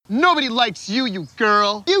Nobody likes you, you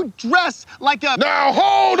girl. You dress like a... Now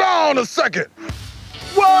hold on a second.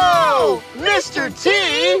 Whoa! Mr.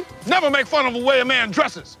 T! Never make fun of the way a man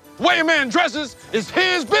dresses. The way a man dresses is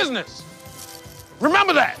his business.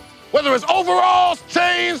 Remember that. Whether it's overalls,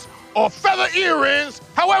 chains, or feather earrings,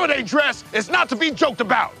 however they dress, it's not to be joked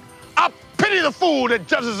about. I pity the fool that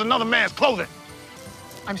judges another man's clothing.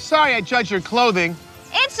 I'm sorry I judge your clothing.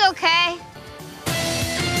 It's okay.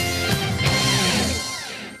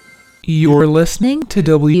 You're listening to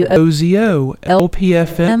WOZO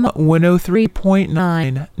LPFM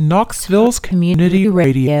 103.9, Knoxville's Community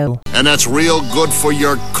Radio. And that's real good for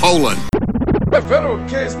your colon. Federal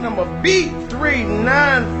case number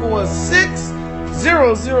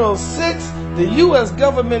B3946006, the U.S.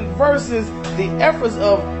 government versus the efforts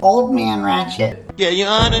of Old Man Ratchet. Yeah, Your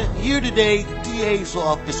Honor, here today, the DA's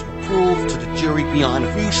office proved to the jury beyond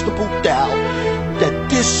a reasonable doubt that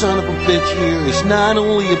this son of a bitch here is not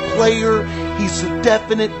only a player, he's a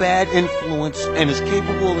definite bad influence and is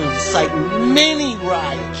capable of inciting many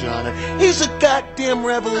riots, Your Honor. He's a goddamn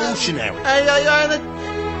revolutionary. Hey, Your Honor,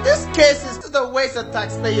 this case is a waste of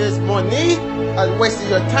taxpayers' money, a waste of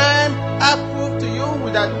your time. I prove to you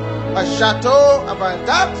without a chateau of a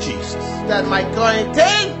doubt, Jesus, that my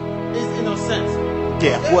clientele is innocent.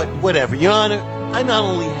 Yeah, whatever, Your Honor. I not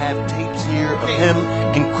only have tapes here of him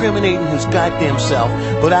incriminating his goddamn self,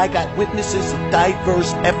 but I got witnesses of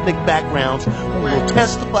diverse ethnic backgrounds who will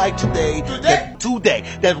testify today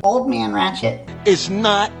that Old Man Ratchet is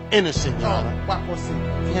not innocent, Your Honor. What was it?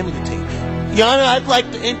 Hand me the tape. Your Honor, I'd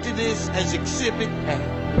like to enter this as Exhibit A.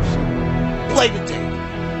 Play the tape.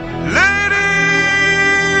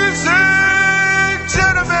 Ladies and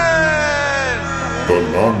gentlemen, The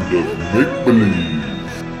land of make-believe.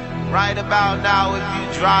 right about now, if you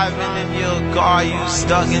driving in your car, you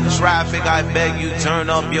stuck in traffic, I beg you turn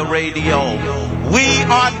up your radio. We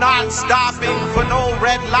are not stopping for no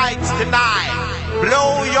red lights tonight.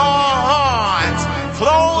 Blow your horns.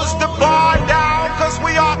 Close the bar down, cause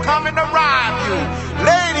we are coming to rob you.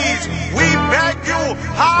 Ladies, we beg you,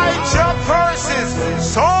 hide your purses.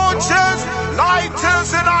 Soldiers,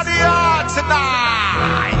 lighters in the yard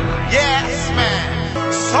tonight. Yes, man.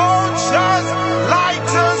 Soldiers,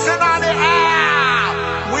 lighters in the air.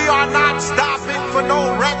 We are not stopping for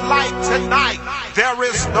no red light tonight. There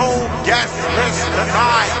is no guest list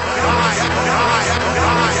tonight.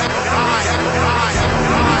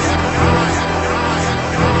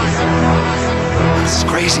 This is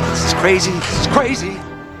crazy, this is crazy, this is crazy.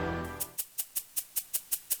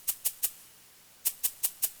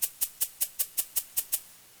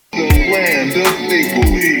 The land of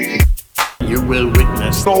make-believe. You will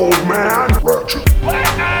witness Old Man Ratchet.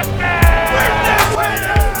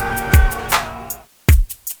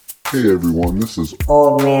 Hey everyone, this is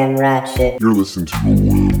Old Man Ratchet. You're listening to The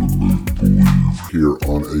Land of Make-Believe here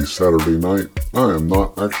on a Saturday night. I am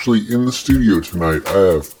not actually in the studio tonight.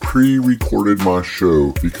 I have pre-recorded my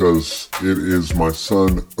show because it is my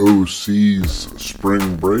son OC's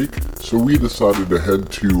spring break. So we decided to head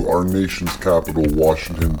to our nation's capital,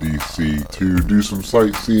 Washington, D.C. to do some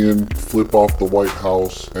sightseeing, flip off the White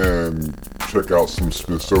House, and check out some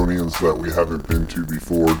Smithsonians that we haven't been to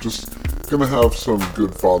before. Just gonna have some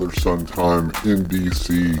good father-son time in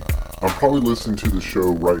D.C. I'm probably listening to the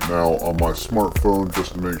show right now on my smartphone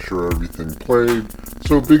just to make sure everything played.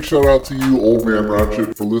 So big shout out to you, Old Man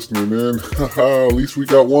Ratchet, for listening in. At least we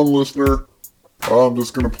got one listener. I'm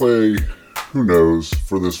just going to play Who Knows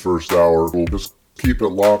for this first hour. We'll just keep it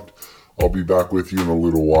locked. I'll be back with you in a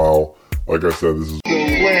little while. Like I said, this is The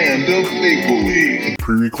Land of Make-Believe.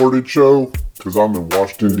 Pre-recorded show, because I'm in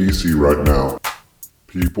Washington, D.C. right now.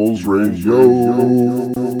 People's Radio.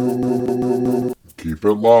 Keep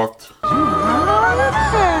it locked. Looking out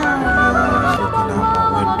my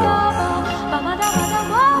window now.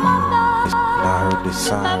 I heard the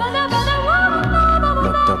silence.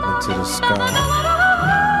 Looked up into the sky.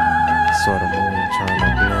 Saw the moon turn to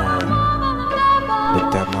blood.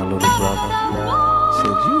 Looked at my little brother.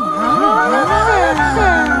 Said, you high?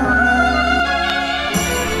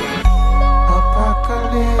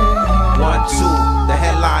 Apocalypse. 1, 2, the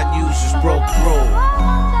headline news just broke through.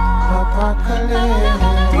 3, 4,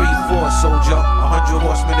 soldier, 100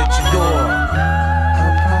 horsemen at your door.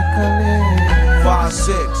 5,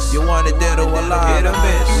 6, you want it dead or alive? Hit or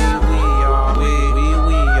miss.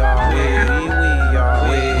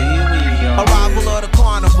 Arrival of the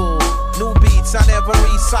carnival. New beats I never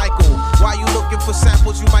recycle. While you looking for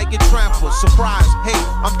samples, you might get trampled. Surprise, hey,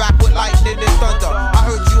 I'm back with lightning and thunder. I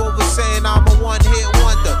heard you over saying I'm a one-hit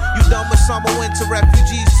wonder. You done with summer, winter,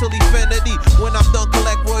 refugees till infinity. When I'm done,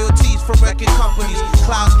 collect royalties from record companies.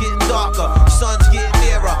 Clouds getting darker, sun's getting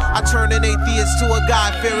nearer. to a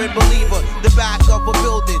God-fearing believer. The back of a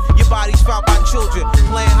building, your body's found by children.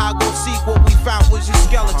 Playing hide go seek, what we found was your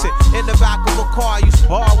skeleton. In the back of a car, you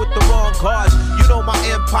spar with the wrong cards. You know my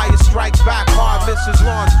empire strikes back hard. Mrs.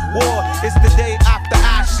 Lawn's war is the day after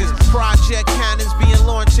ashes. Project cannons being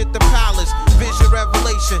launched at the palace. Vision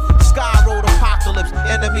revelation, sky road apocalypse.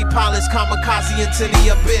 Enemy pilots kamikaze into the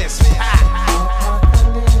abyss.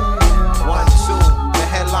 1, 2, the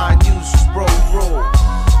headline news broke through.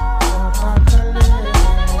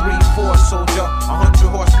 3, 4, soldier, 100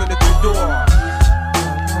 horsemen at your door.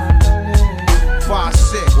 5,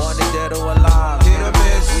 6, wanted dead or alive. Hit or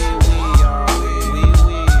miss.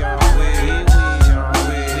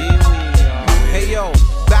 Hey yo,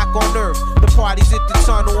 back on earth. The party's at the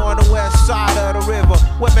tunnel on the west side of the river.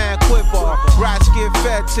 Where man quiver, rats get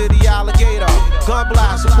fed to the alligator. Gun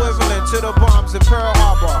blast equivalent to the bombs at Pearl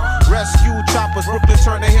Harbor. Rescue choppers, Brooklyn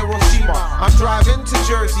turn to Hiroshima. I'm driving to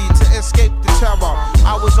Jersey to escape the terror.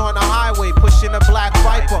 I was on the highway pushing a black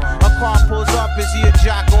Viper. A car pulls up, is he a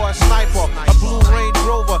jack or a sniper? A blue Range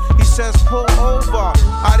Rover, he says pull over.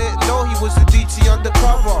 I didn't know he was a DT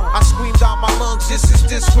undercover. I screamed out my lungs, this is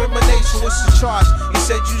discrimination. What's the charge? He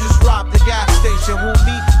said you just robbed the gas station. Who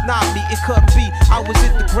me? Not me, it couldn't be. I was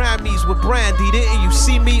at the Grammys with Brandy. Didn't you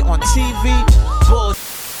see me on TV? Bullshit.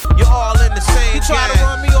 You're all in the same. He tried to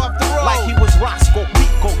run me off the road like he was Roscoe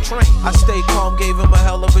Pico train. I stayed calm, gave him a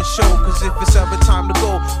hell of a show. Cause if it's ever time to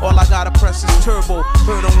go, all I gotta press is turbo.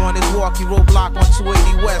 Heard him on his walkie roadblock on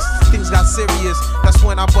 280 West. Things got serious, that's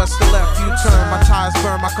when I bust the left U-turn. My tires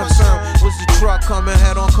burned, my concern was the truck coming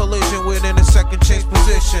head on collision within a second change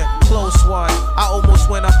position. Close one, I almost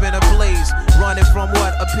went up in a blaze. Running from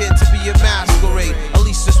what appeared to be a masquerade. At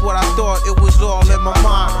least that's what I thought, it was all in my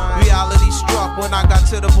mind. Reality struck when I got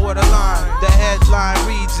to the borderline. The headline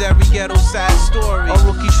reads every ghetto sad story. A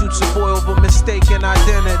rookie shoots a boy over mistaken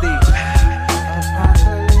identity.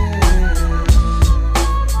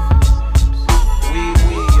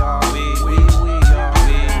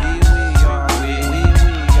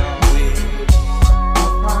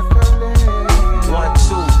 One,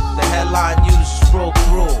 two, the headline news broke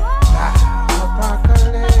through.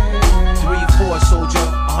 3, 4, soldier,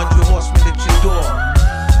 100 horsemen at your door.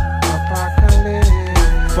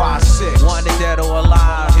 5, 6, wanted dead or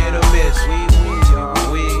alive, hit or miss.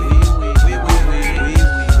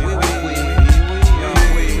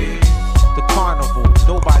 The carnival,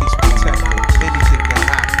 nobody's protected. Anything can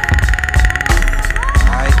happen.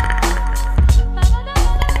 Alright?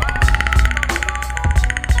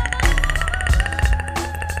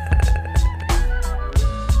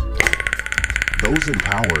 Those in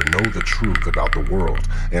power know the truth about the world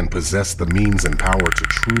and possess the means and power to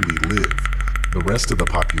truly live. The rest of the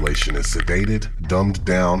population is sedated, dumbed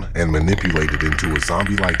down, and manipulated into a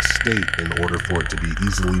zombie-like state in order for it to be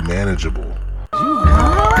easily manageable.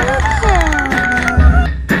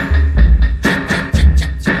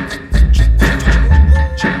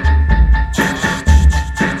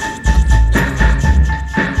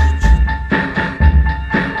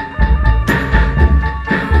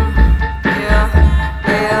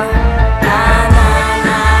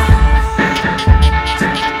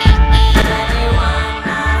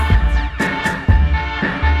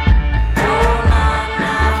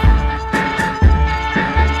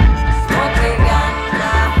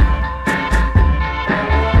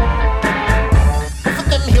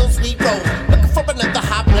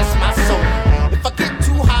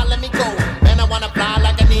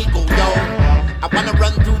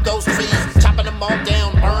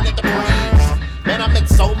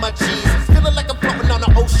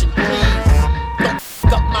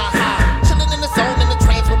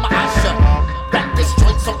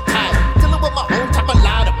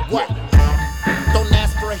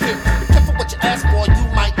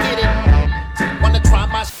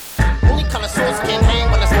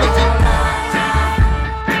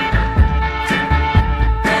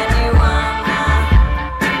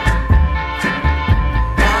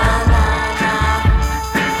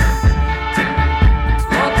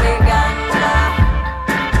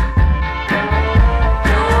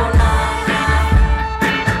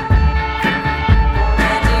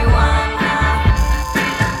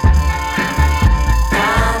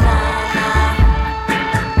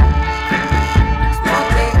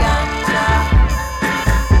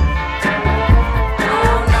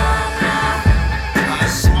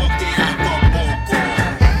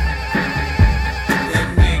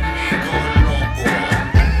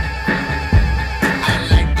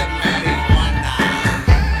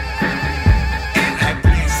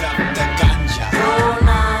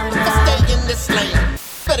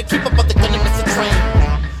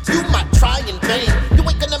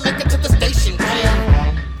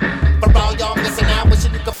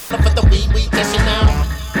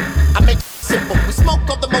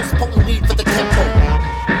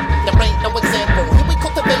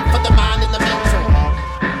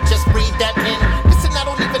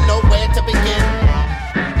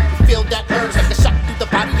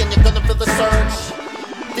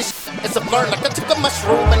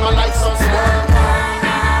 mushroom and my life so small.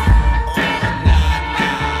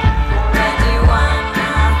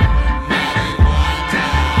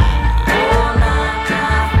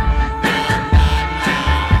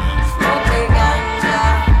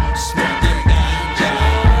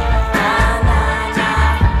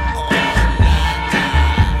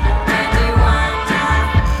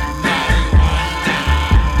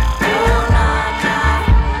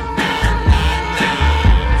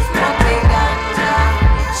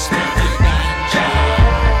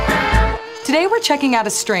 Today we're checking out a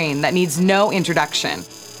strain that needs no introduction.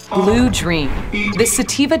 Blue Dream. This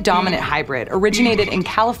sativa-dominant hybrid originated in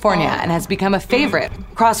California and has become a favorite,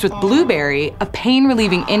 crossed with blueberry, a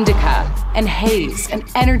pain-relieving indica, and haze, an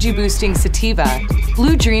energy-boosting sativa.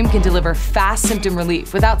 Blue Dream can deliver fast symptom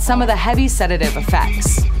relief withaut some of the heavy sedative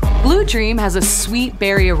effects. Blue Dream has a sweet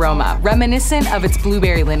berry aroma reminiscent of its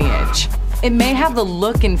blueberry lineage. It may have the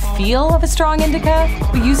look and feel of a strong indica,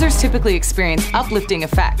 but users typically experience uplifting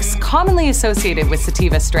effects commonly associated with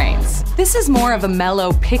sativa strains. This is more of a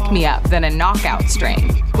mellow pick-me-up than a knockout strain,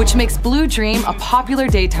 which makes Blue Dream a popular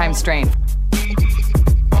daytime strain.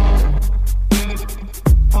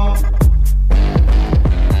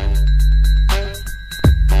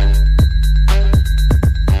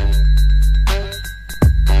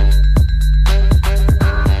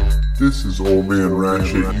 This is Old Man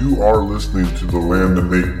Ratchet. You are listening to the Land of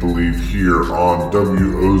Make Believe here on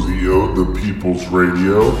WOZO, the People's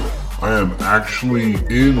Radio. I am actually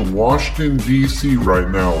in Washington, D.C. right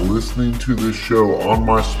now listening to this show on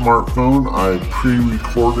my smartphone. I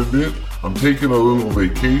pre-recorded it. I'm taking a little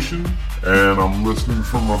vacation and I'm listening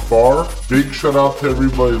from afar. Big shout out to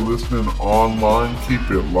everybody listening online. Keep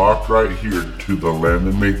it locked right here to the Land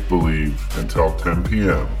of Make Believe until 10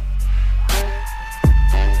 p.m.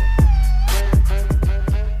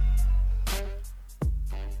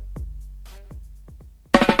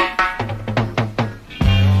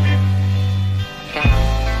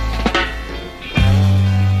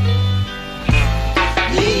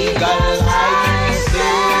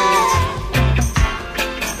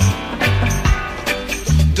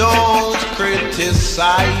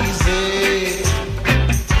 Criticize it.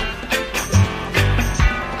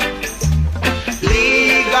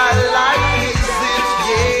 Legalize it,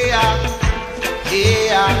 yeah,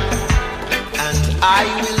 yeah, and I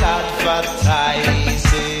will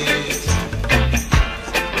advertise it.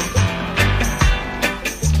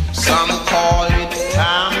 Some call it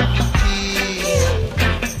tampy,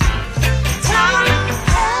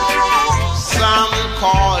 some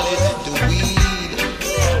call it the weed.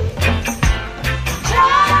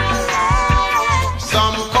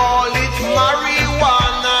 Some call it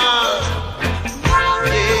marijuana,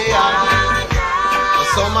 yeah.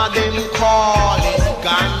 Some of them call it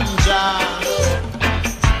ganja.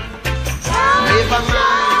 Never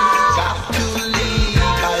mind, got to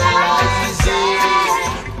legalize it,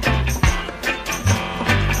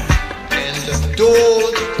 and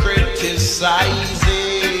don't criticize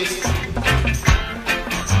it.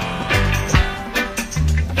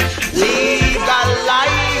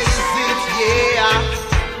 Legalize it, yeah.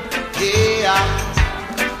 Yeah,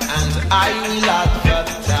 and I will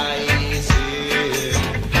advertise it.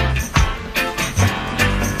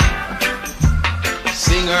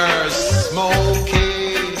 Singers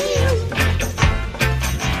smoking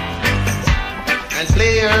and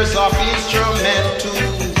players of instrumental.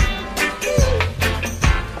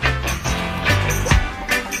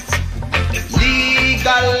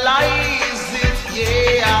 Legalize it,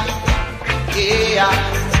 yeah, yeah.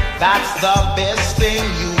 That's the best thing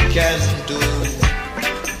you can do.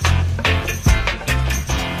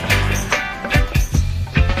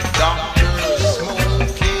 Doctors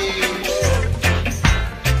smoking,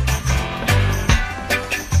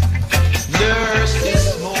 nurses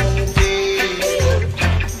smoking,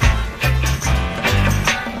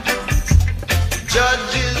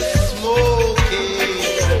 judges smoking,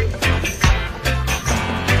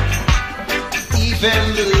 even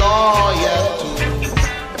the lawyer too.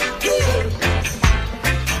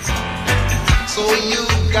 So you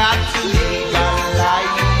got to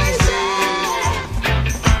legalize it,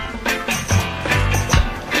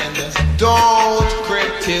 and don't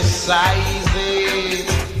criticize it.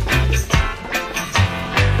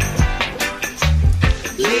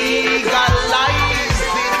 Legalize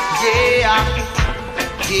it, yeah,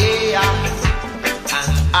 yeah,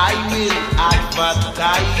 and I will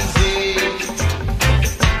advertise it.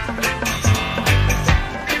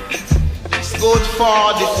 It's good for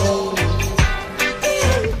the food.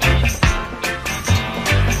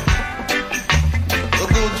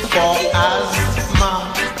 For asthma,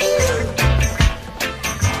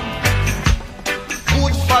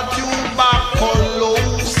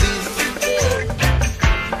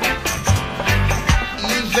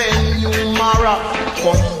 rock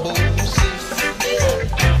bumbo.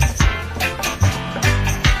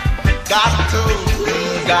 Got to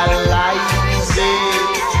legalize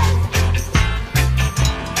it.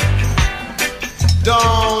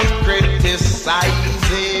 Don't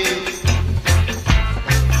criticize it.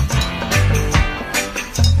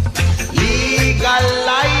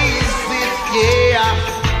 Legalize it, yeah,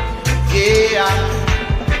 yeah.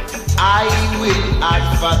 I will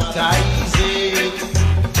advertise it.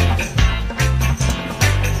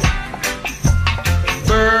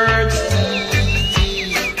 Birds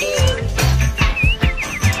eat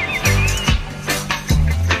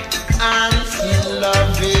ants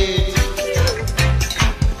love it.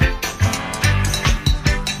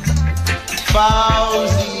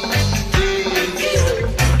 Fowls eat it.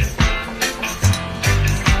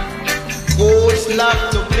 Goats love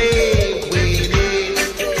to play with it.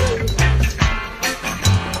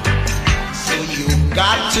 So you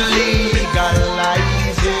got to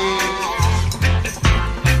legalize it.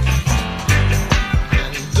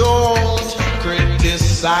 And don't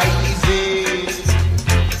criticize it.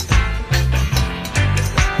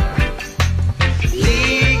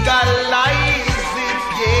 Legalize it,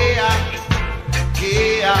 yeah,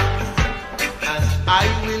 yeah. And I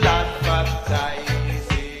will advertise.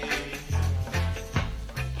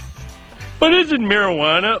 But isn't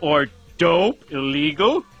marijuana or dope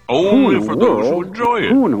illegal? Only for those who enjoy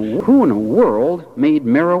it. Who in the world made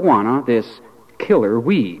marijuana this killer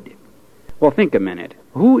weed? Well, think a minute.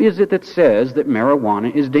 Who is it that says that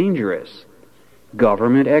marijuana is dangerous?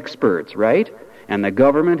 Government experts, right? And the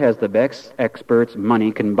government has the best experts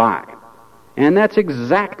money can buy. And that's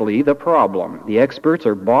exactly the problem. The experts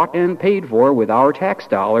are bought and paid for with our tax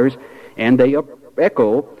dollars, and they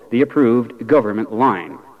echo the approved government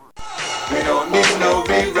line. We don't need no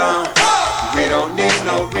rerun. We don't need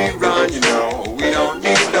no rerun, you know. We don't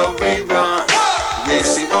need no rerun. We've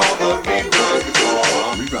seen all the reruns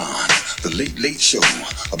before. Rerun, the Late Late Show,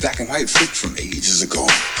 a black and white flick from ages ago.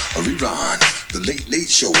 A rerun, the Late Late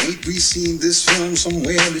Show. Ain't we seen this film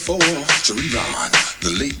somewhere before? So rerun,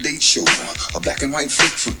 the Late Late Show, a black and white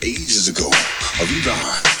flick from ages ago. A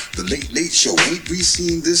rerun, the Late Late Show. Ain't we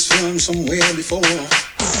seen this film somewhere before?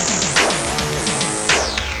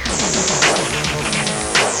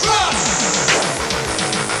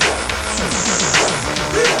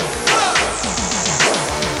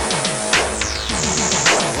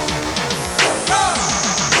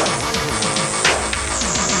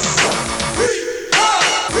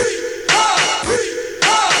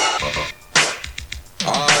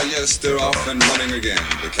 Yes, they're off and running again,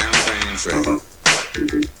 the campaign trail.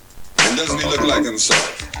 And doesn't he look like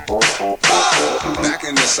himself? Back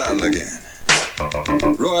in the saddle again.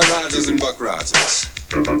 Roy Rogers and Buck Rogers.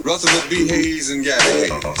 Rutherford B. Hayes and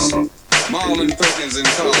Gabby Hayes. Marlon Perkins and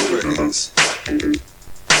Carl Perkins.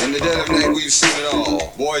 In the dead of night we've seen it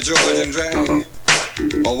all. Boy George and Drag.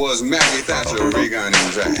 Or was Maggie Thatcher Regan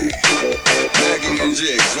and Drag? Maggie and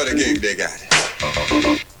Jiggs, what a gig they got.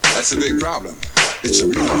 That's a big problem. It's a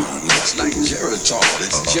rerun, looks like Geritol.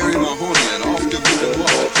 It's Jerry Mahoney and off the beaten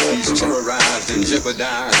wall. He's terrorized and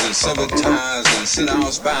jeopardized and severed ties and sent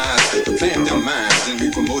out spies to plant their minds and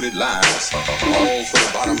be promoted lies. All for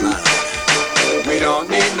the bottom line. We don't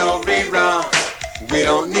need no rerun. We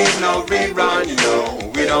don't need no rerun, you know.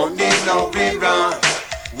 We don't need no rerun.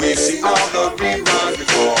 We've seen all the reruns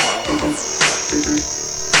before.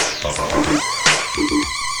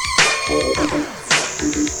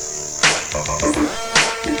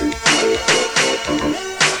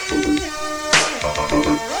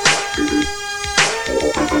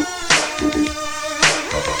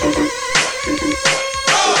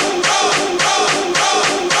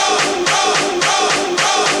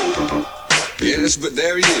 Yes, but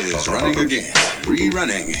there he is, running again,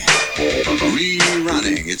 rerunning,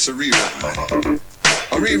 it's a rerun.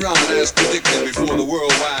 A rerun as predicted before the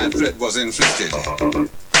worldwide threat was inflicted.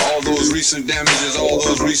 All those recent damages, all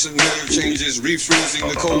those recent nerve changes, refreezing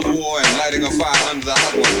the Cold War and lighting a fire under the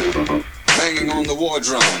hot one. Banging on the war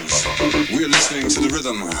drums, we're listening to the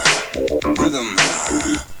rhythm,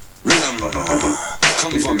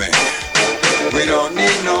 come for me. We don't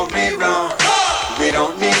need no rerun. We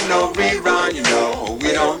don't need no rerun, you know.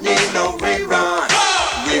 We don't need no rerun.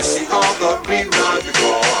 We've seen all the reruns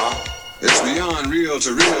before. It's beyond real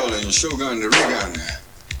to real and Shogun to Regan.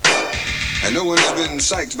 And no one has been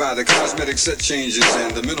psyched by the cosmetic set changes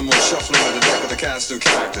and the minimal shuffling of the deck of the cast of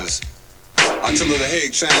characters. Attila the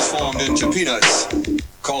Hague transformed into Peanuts,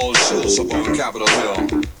 called Schultz up on Capitol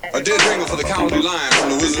Hill. A dead ringer for the Cowardly Lion from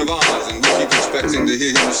the Wizard of Oz, and we keep expecting to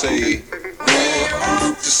hear him say, we're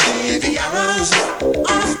off to see the arrows,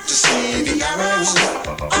 off to see the arrows,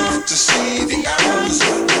 off out to see the arrows,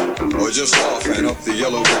 or just off and up the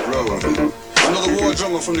yellow brick road. Another war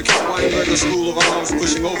drummer from the Count Weinberger School of Arms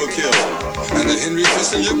pushing overkill, and the Henry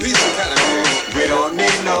Kissinger Peace Academy. We don't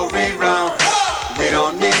need no rerun. We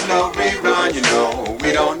don't need no rerun, you know.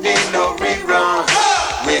 We don't need no rerun.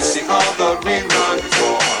 We've seen all the reruns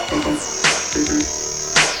before.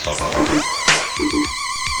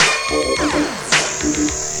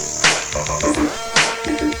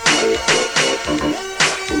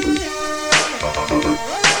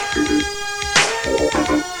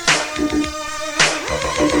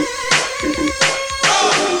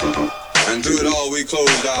 And through it all we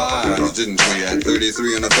closed our eyes, didn't we, at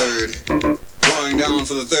 33 and a third? Going down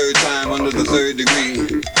for the third time under the third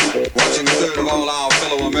degree, watching a third of all our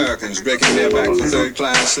fellow Americans breaking their back for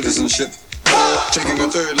third-class citizenship, taking a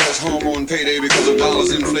third less home on payday because of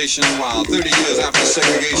dollars inflation, while 30 years after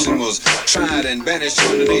segregation was tried and banished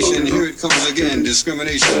from the nation. Here it comes again,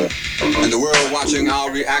 discrimination, and the world watching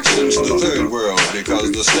our reaction to the third world,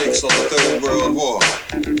 because the stakes of the third world war.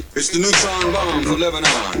 It's the neutron bomb for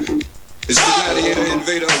Lebanon. It's the gladiator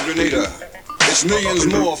invader of Grenada. It's millions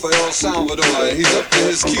more for El Salvador, and he's up to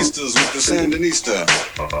his keisters with the Sandinista.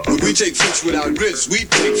 Would we take Fritz without grits? We'd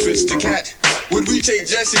take Fritz the cat. Would we take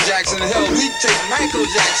Jesse Jackson? Hell, we'd take Michael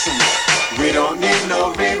Jackson. We don't need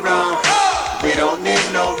no rerun. We don't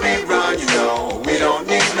need no rerun, you know. We don't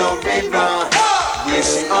need no rerun. We've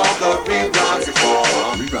seen all the reruns before.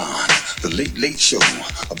 Rerun, the Late Late Show,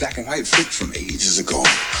 a black and white flick from ages ago.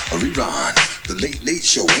 A rerun, the Late Late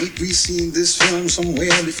Show. Ain't we seen this film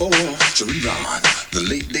somewhere before? It's a rerun, the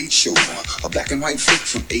Late Late Show, a black and white flick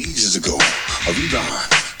from ages ago. A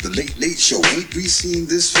rerun, the Late Late Show. Ain't we seen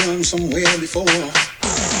this film somewhere before?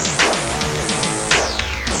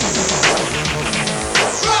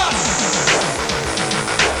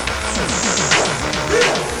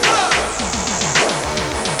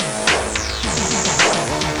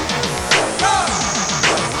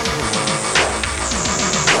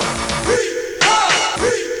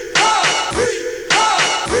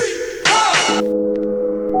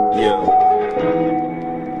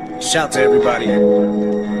 Shout to everybody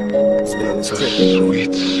that's been on this trip.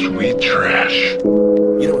 Sweet, sweet trash.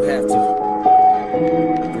 You don't have to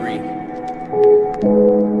agree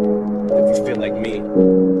if you feel like me.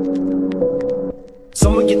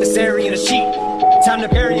 Someone get this area in a sheet. Time to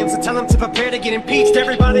bury him, so tell him to prepare to get impeached.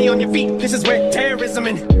 Everybody on your feet. This is where terrorism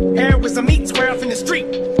and heroism meet. Square off in the street.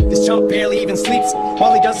 This chump barely even sleeps.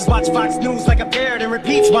 All he does is watch Fox News like a parrot and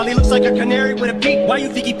repeats, while he looks like a canary with a beak. Why you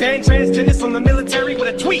think he banned transgenders from the military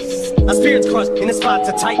with a tweet? Our spirits crushed in this spot's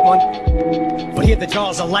a tight one, but here the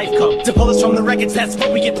jaws of life come to pull us from the wreckage. That's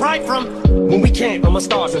what we get pride from. When we can't, from our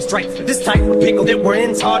stars and stripes. This type of pickle that we're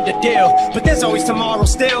in's hard to deal, but there's always tomorrow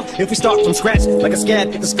still. If we start from scratch, like a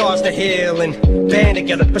scab, the scars to heal, and band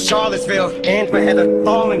together for Charlottesville and for Heather.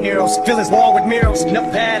 Fallen heroes, fill his wall with murals.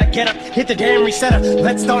 Enough pad to get up, hit the damn resetter.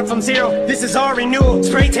 Let's start from zero. This is our renewal.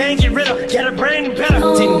 Spray tan, get rid of, get a brand new better.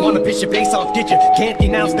 Didn't want to piss your face off, did you? Can't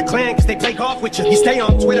denounce the clan, cause they play golf with you. You stay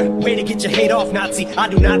on Twitter, way to get your hate off, Nazi. I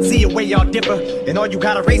do not see a way y'all differ. And all you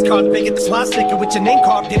got a race card, they get the swat sticker with your name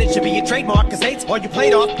carved in it. Should be your trademark, cause hate's all you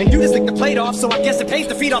played off. And you just lick the plate off, so I guess it pays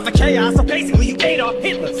to feed off the chaos. So basically you ate off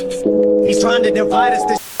Hitler's. He's trying to divide us,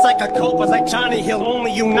 this like a cult, but like Johnny, he'll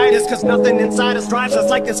only unite us, cause nothing inside us drives us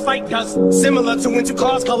like this fight does. Similar to when two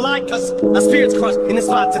cars collide, cause our spirits crushed in this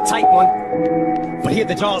spot's a tight one, but here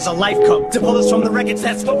the jaws of life come to pull us from the wreckage.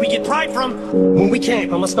 That's what we get pride from. When we can't,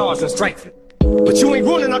 from our stars and stripes. But you ain't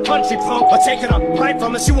ruining our country, punk, or taking our pride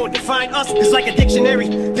from us. You won't define us, it's like a dictionary.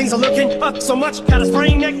 Things are looking up so much, got a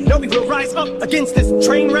sprained neck. No, we will rise up against this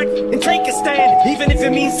train wreck and take a stand, even if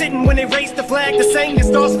it means sitting when they raise the flag. The saying the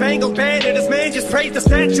Star-Spangled Banner, this man just praised the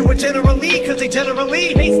statue of General Lee, cause they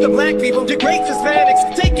generally hates the black people, degrades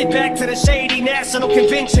Hispanics. Take it back to the shady National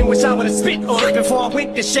Convention. Wish I would've spit on it before I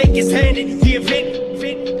went to shake his hand at the event.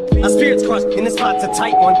 Our spirits crushed in this spot's a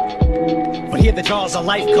tight one, but here the jaws of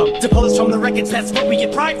life come to pull us from the wreckage. That's what we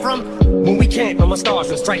get pride from. When we can't, from our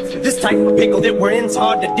stars and stripes. This type of pickle that we're in's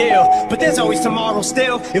hard to deal, but there's always tomorrow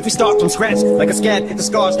still. If we start from scratch, like a scab, hit the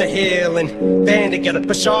scars to heal, and band together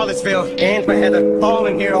for Charlottesville and for Heather.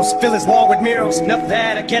 Fallen heroes, fill his wall with murals. Enough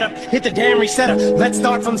pad to get up, hit the damn resetter. Let's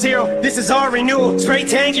start from zero. This is our renewal. Spray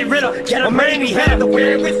tan, get rid of, get a man we had the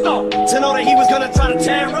wherewithal to know that he was gonna try to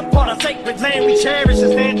tear apart our sacred land we cherish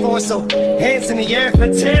and stand for. So hands in the air,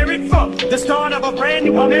 let's tear it from the start of a brand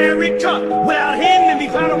new America. Without him, then we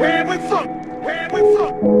found where we're from. Where we're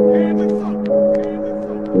from. Where we're from.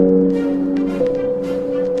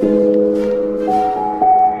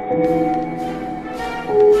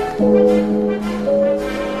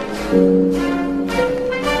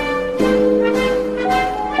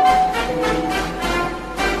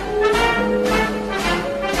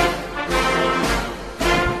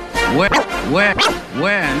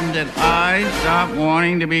 When did I stop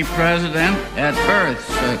wanting to be president? At birth,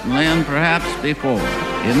 certainly, and perhaps before.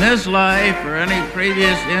 In this life or any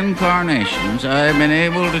previous incarnations, I've been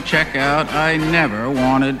able to check out I never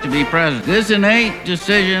wanted to be president. This innate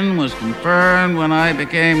decision was confirmed when I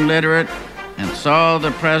became literate and saw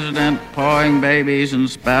the president pawing babies and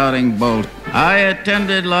spouting bolt. I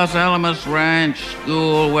attended Los Alamos Ranch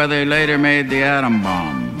School, where they later made the atom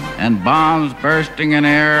bomb, and bombs bursting in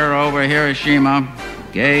air over Hiroshima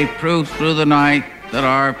gave proof through the night that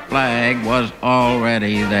our flag was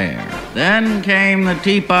already there. Then came the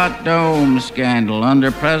Teapot Dome scandal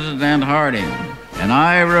under President Harding, and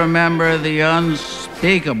I remember the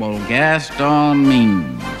unspeakable Gaston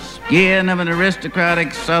Means, scion of an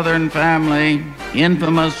aristocratic Southern family,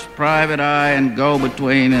 infamous private eye and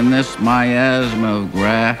go-between in this miasma of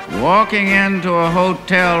graft, walking into a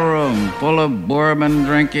hotel room full of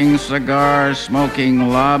bourbon-drinking, cigar-smoking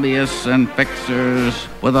lobbyists and fixers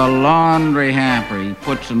with a laundry hamper he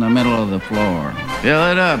puts in the middle of the floor.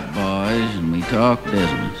 Fill it up, boys, and we talk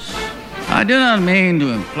business. I do not mean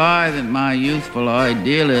to imply that my youthful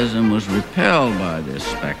idealism was repelled by this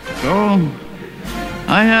spectacle.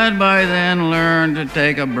 I had by then learned to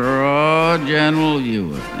take a broad, general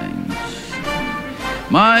view of things.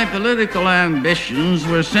 My political ambitions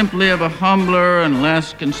were simply of a humbler and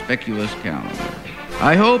less conspicuous caliber.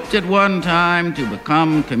 I hoped at one time to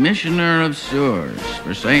become Commissioner of Sewers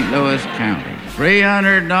for St. Louis County.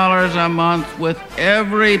 $300 a month with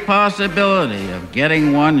every possibility of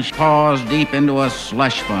getting one's paws deep into a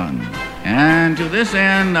slush fund. And to this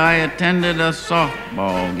end, I attended a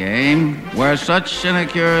softball game where such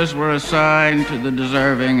sinecures were assigned to the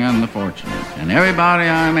deserving and the fortunate. And everybody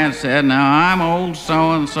I met said, now I'm old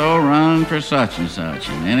so-and-so running for such and such,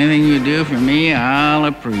 and anything you do for me, I'll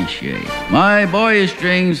appreciate. My boyish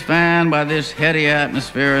dreams fanned by this heady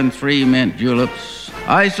atmosphere and 3 mint juleps,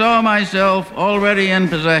 I saw myself already in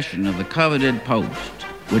possession of the coveted post,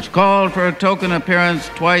 which called for a token appearance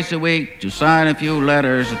twice a week to sign a few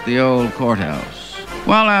letters at the old courthouse.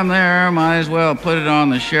 While I'm there, might as well put it on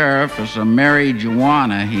the sheriff for some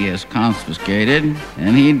marijuana he has confiscated,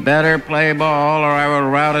 and he'd better play ball or I will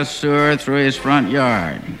route a sewer through his front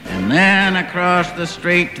yard. And then across the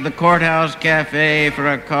street to the courthouse cafe for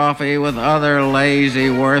a coffee with other lazy,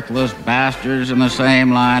 worthless bastards in the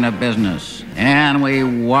same line of business. And we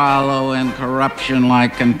wallow in corruption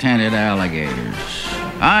like contented alligators.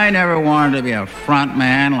 I never wanted to be a front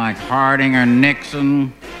man like Harding or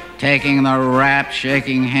Nixon, taking the rap,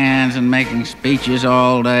 shaking hands, and making speeches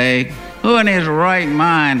all day. Who in his right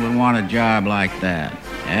mind would want a job like that?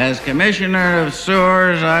 As Commissioner of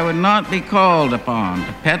Sewers, I would not be called upon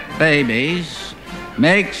to pet babies,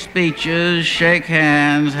 make speeches, shake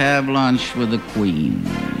hands, have lunch with the Queen.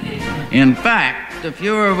 In fact, the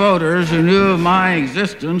fewer voters who knew of my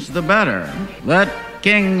existence, the better. Let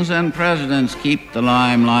kings and presidents keep the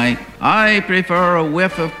limelight. I prefer a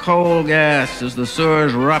whiff of coal gas as the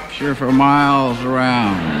sewers rupture for miles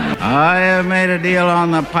around. I have made a deal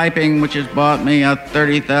on the piping which has bought me a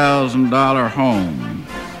 $30,000 home.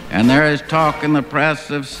 And there is talk in the press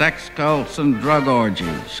of sex cults and drug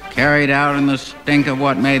orgies carried out in the stink of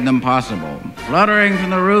what made them possible. Fluttering from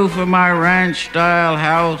the roof of my ranch-style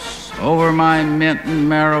house over my mint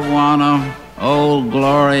and marijuana, Old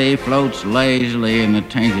Glory floats lazily in the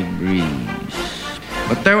tainted breeze.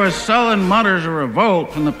 But there were sullen mutters of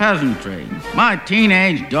revolt from the peasantry. My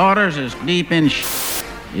teenage daughter's as deep in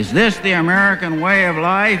Is this the American way of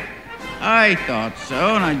life? I thought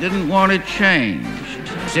so, and I didn't want it changed.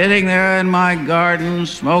 Sitting there in my garden,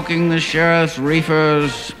 smoking the sheriff's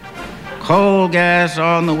reefers, coal gas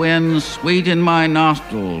on the wind, sweet in my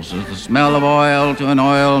nostrils as the smell of oil to an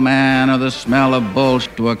oil man or the smell of bulch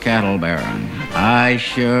to a cattle baron. I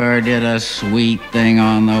sure did a sweet thing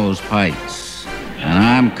on those pipes. And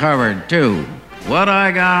I'm covered, too. What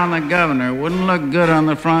I got on the governor wouldn't look good on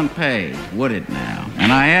the front page, would it now?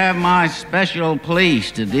 And I have my special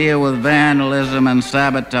police to deal with vandalism and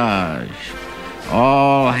sabotage.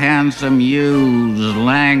 All handsome youths,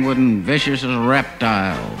 languid and vicious as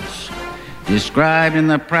reptiles, described in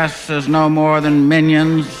the press as no more than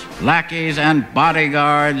minions, lackeys, and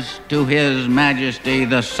bodyguards to His Majesty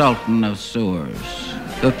the Sultan of Sewers.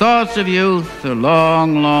 The thoughts of youth are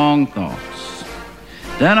long, long thoughts.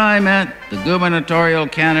 Then I met the gubernatorial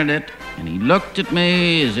candidate, and he looked at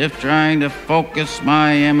me as if trying to focus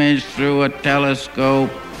my image through a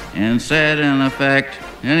telescope and said, in effect,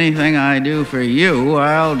 anything I do for you,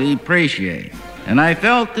 I'll depreciate. And I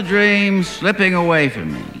felt the dream slipping away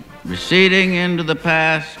from me, receding into the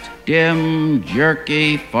past, dim,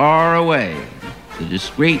 jerky, far away, the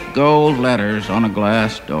discreet gold letters on a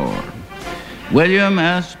glass door. William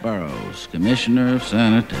S. Burroughs, Commissioner of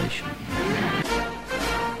Sanitation.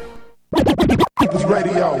 People's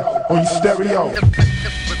Radio on your stereo.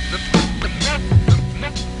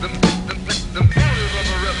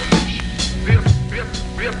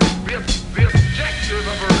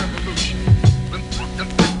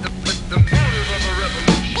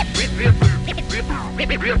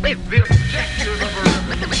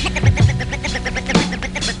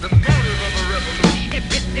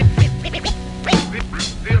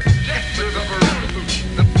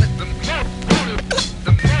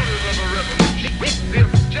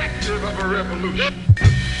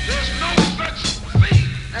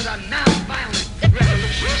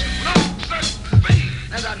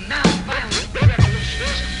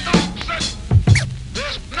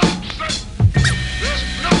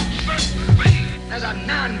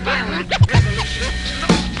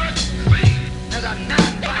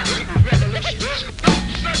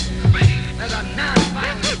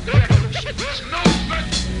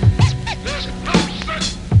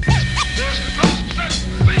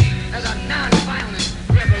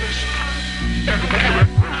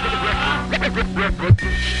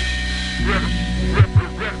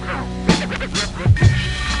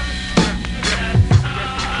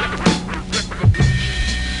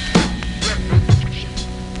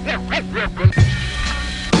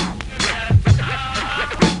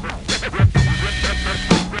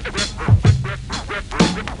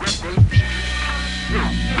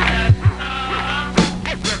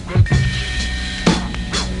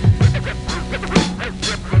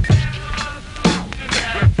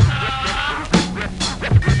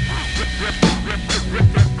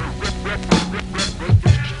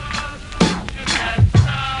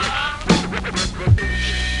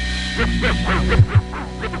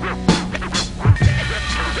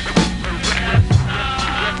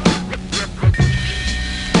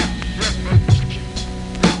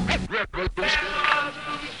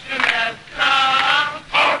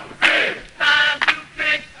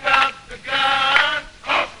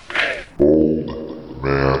 Old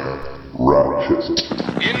Man Ratchet.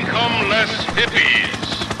 Income-less hippies.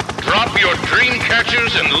 Drop your dream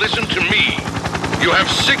catchers and listen to me. You have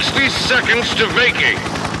 60 seconds to vacate.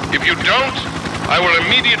 If you don't, I will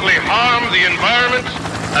immediately harm the environment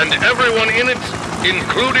and everyone in it,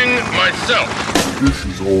 including myself. This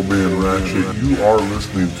is Old Man Ratchet. You are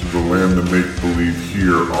listening to the Land of Make-Believe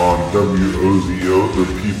here on WOZO, the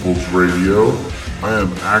People's Radio. I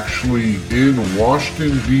am actually in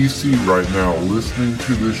Washington, D.C. right now listening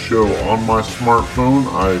to this show on my smartphone.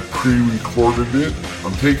 I pre-recorded it.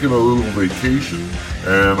 I'm taking a little vacation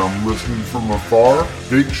and I'm listening from afar.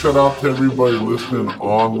 Big shout out to everybody listening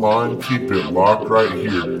online. Keep it locked right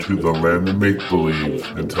here to the Land of Make-Believe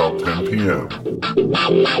until 10 p.m.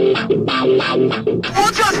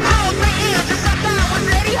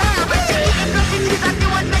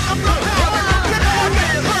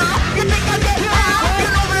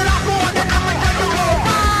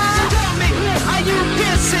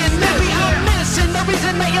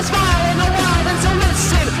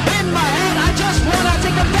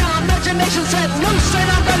 Imagination set loose and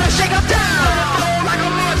I'm gonna shake them down like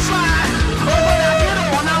a mudslide. Oh, when I get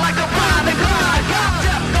on, I like to ride and glide. Got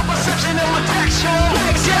depth, no perception, no texture.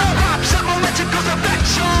 Legs, yeah, pop, something electrical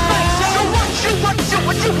affection. So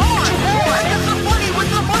what you want? Get some money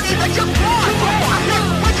with the money that you want.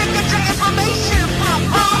 Where'd you get your information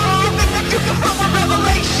from? You think that you can from a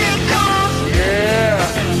revelation comes? Yeah,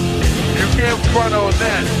 you can't front on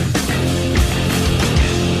that.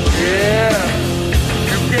 Yeah.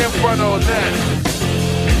 Can't front on that.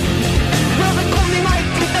 Well, they call me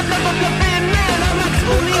Mikey, the love of your fan man. I'm not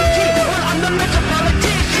schooling kid, well, I'm the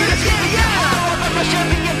metropolitan. Yeah. I'm a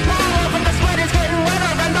champion power, but the sweat is getting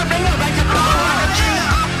wetter and the ringer like a car.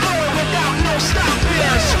 I'm going without no stopping.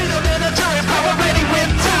 Sweeter than a giant power ready with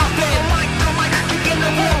topping. Like I kick in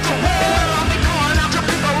the wall to wall. I'll be calling out to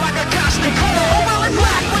people like a cosmic call. Oh, well, it's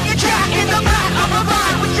black when you're jack in the back of a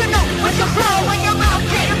ride. With your note, with your flow, when your mouth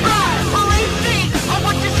getting right.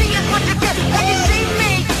 What you see is what you get.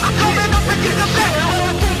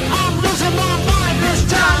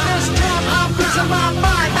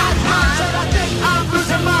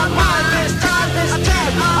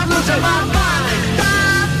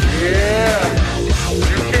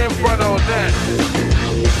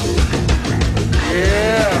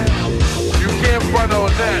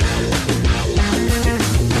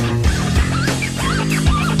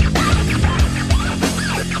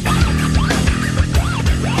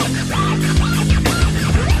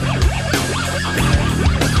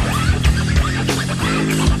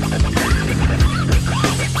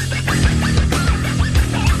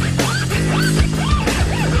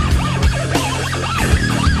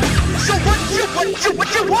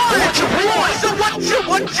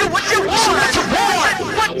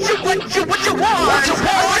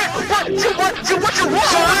 want?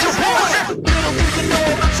 So what you want? Little do you know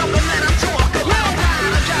about something that I'm talking about.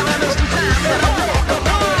 Tired of driving us through time that I walk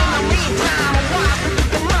about. In the meantime, I'm wise to the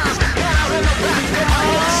demise. Down in the back of my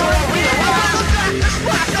head, so I realize that this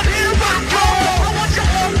rock, I'm here rock, yo. I want you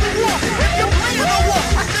off the wall. If you're playing the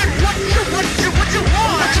wall, I said, what you want? What you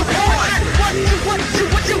want? I said,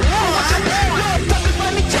 what you want? Lord, fucking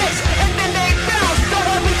money chase, and then they bounce. So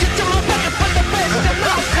I reach into my pocket for the best of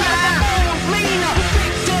mouth. Leaner,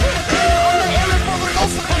 big to the tail, on the island for an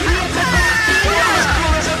ocean for me to back. As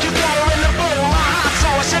cool as a cucumber in the bowl, my hot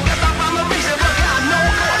sauce. Check it out, I'm the reason I got no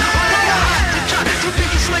more. I got hot to try, too big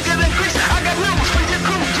and slicker than grease. I got news for your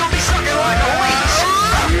crew, you'll be sucking like a leech.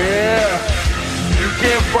 Yeah, you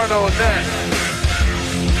can't front on that.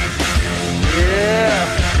 Yeah,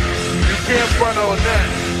 you can't front on that.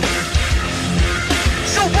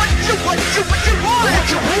 So what you want? What you want?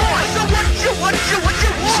 So what you want? So what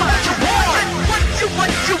you want? What you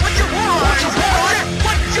want? What you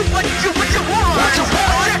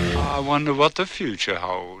want? I wonder what the future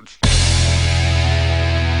holds.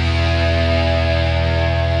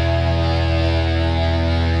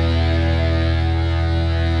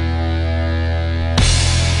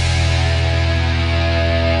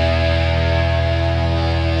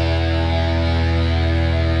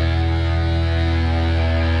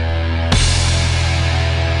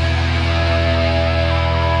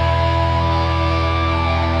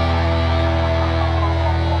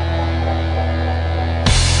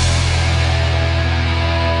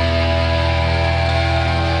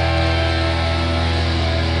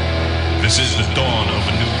 This is the dawn of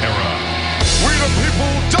a new era. We the people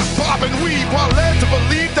duck, bob, and weave while led to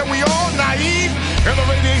believe that we all naive in the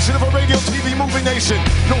radiation of a radio, TV, movie nation.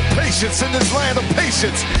 No patience in this land of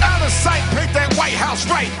patience. Out of sight, paint that White House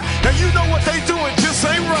right. Now you know what they doing just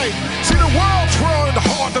ain't right. See the world twirling the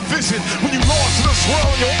hard division when you lost in the swirl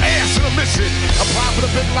on your ass in a mission. Apply for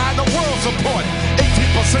the big line, the world support.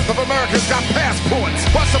 18% of Americans got passports.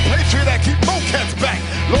 Watch the Patriot that keep cats back.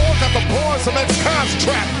 Lord got the boys some ex-cons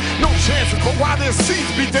trapped. No chances, but why their seats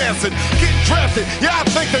be dancing? Get drafted, yeah, I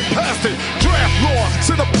think they passed it. Draft law,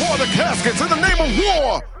 send a pour the caskets in the name of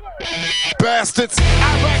war. Bastards,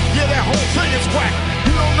 Iraq, yeah, that whole thing is whack.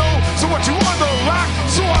 You don't know, so what you under a rock?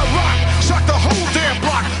 So I rock, shock the whole damn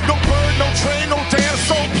block. No bird, no train, no damn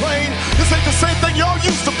soul plane. This ain't the same thing y'all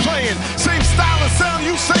used to playing. Same style and sound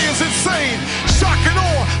you say is insane. Shock and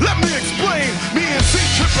awe, let me explain. Me and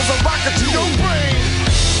Z-Trip is a rocket to your brain.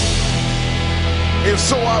 And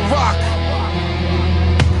so I rock.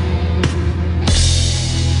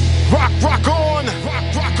 Rock, rock on. Rock,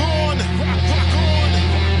 rock on. Rock, rock on.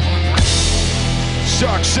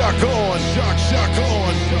 Shock, shock on. Shock, shock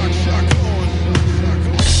on. Shock, shock on.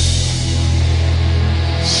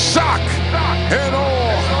 Shock and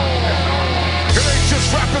awe. It ain't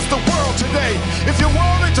just rap, it's the world today. If your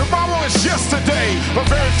world ain't tomorrow, it's yesterday. But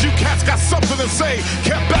very few cats got something to say.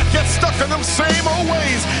 Can't back, get stuck in them same old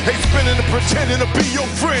ways. They spinning and pretending to be your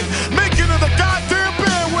friend, making it a goddamn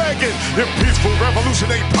bandwagon. If peaceful revolution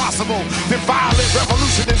ain't possible, then violent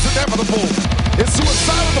revolution is inevitable. It's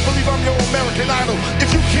suicidal to believe I'm your American idol.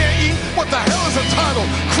 If you can't eat, what the hell is a title?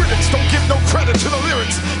 Critics don't give no credit to the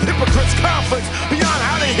lyrics. Hypocrites, conflicts, beyond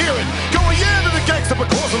how they hear it. Going yeah to the gangster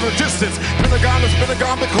because of the distance. Pentagon is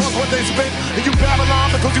Pentagon because what they spent. And you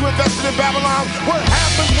Babylon because you invested in Babylon. What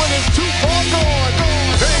happens when it's too far gone?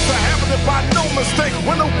 Things are happening by no mistake.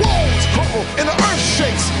 When the walls crumble and the earth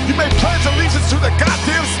shakes, you may pledge allegiance to the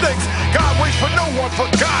goddamn snakes. God waits for no one, for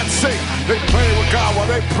God's sake. They playing with God while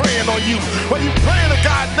they praying on you. While you praying to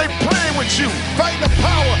God, they playing with you. Fighting the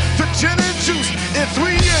power to gin and juice. In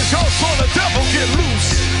 3 years, y'all saw the devil get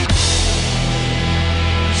loose.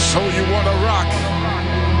 So you wanna rock?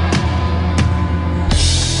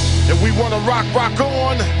 And we wanna rock, rock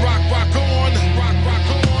on. Rock, rock on. Rock, rock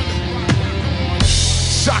on.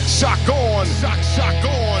 Shock, shock on. Shock, shock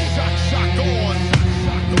on. Shock, shock on.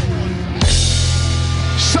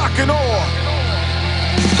 Shock and awe.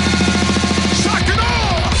 Shock and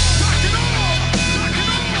awe. Shock and awe. Shock and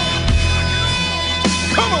awe.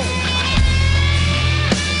 Come on.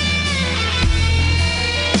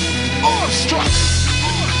 Awestruck.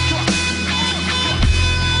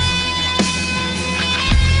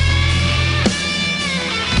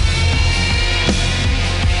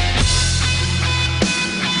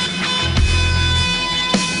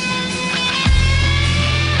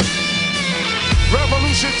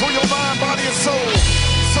 Revolution for your mind, body,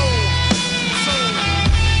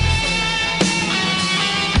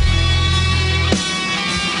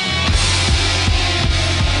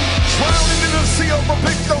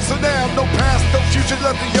 She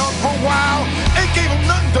let the young grow wild. Ain't gave him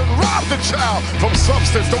nothing to rob the child. From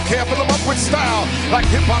substance, don't care, fill him up with style. Like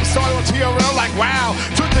hip-hop started on TRL, like wow.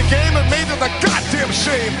 Took the game and made it a goddamn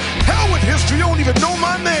shame. Hell with history, you don't even know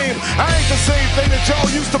my name. I ain't the same thing that y'all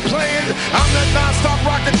used to playing. I'm that non-stop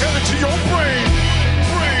rocket headed to your brain.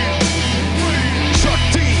 Chuck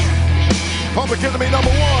D, Public Enemy #1.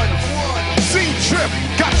 Z-Trip,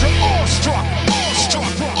 got you awestruck.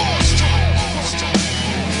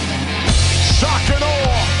 Shock and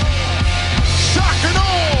awe. Shock and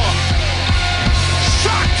awe.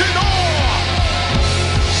 Shock and awe.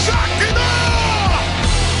 Shock and awe.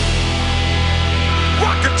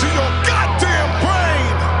 Rock it to your goddamn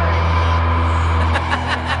brain.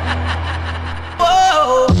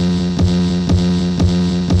 Whoa.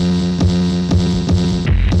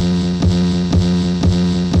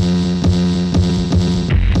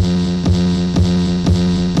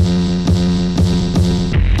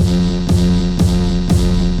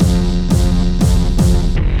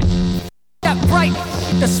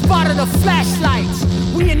 The spot of the flashlights.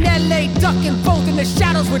 We in LA ducking both in the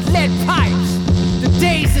shadows with lead pipes. The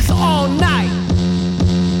days is all night.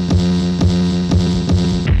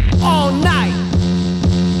 All night.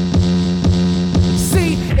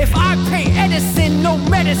 See, if I pay Edison, no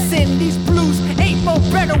medicine. These blues ain't no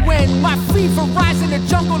better when my fever rise in the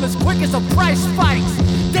jungle as quick as a price spikes.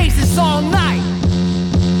 Days is all night.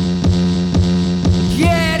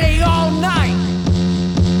 Yeah, they all night.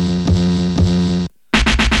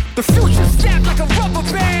 The future snapped like a rubber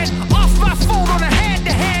band. Off my phone on a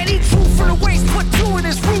hand-to-hand. Eat two from the waist, put two in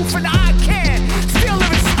his roof, and I can still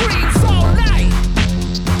living screams all night.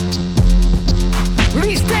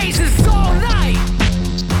 These days is all night.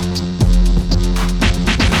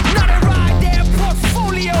 Now they ride their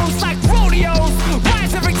portfolios like rodeos.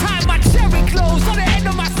 Rise every time my cherry glows. On the end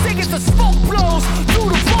of my cigarettes, the smoke blows through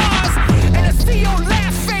the bars, and the CEO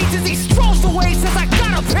laugh fades as he strolls away. Says I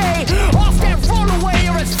gotta pay off that rollaway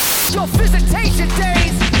or it's your visitation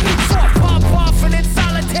days. So I pop off and in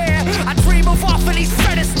solitaire I dream of off of these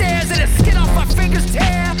Freddy stairs and the skin off my fingers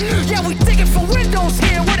tear. Yeah, we digging for windows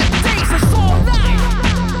here where the days is all night.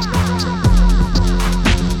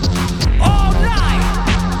 All night.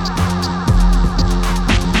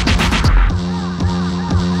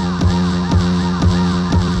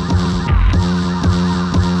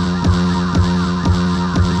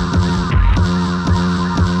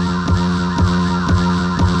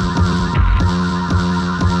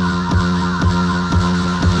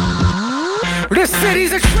 This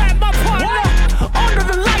city's a trap, my partner. Under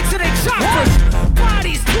the lights of their choppers.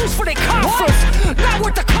 Bodies used for their coffers. Not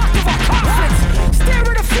with the cost of our coffins. Stare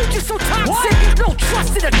at the future so toxic. No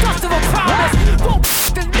trust in the dust of a promise. Won't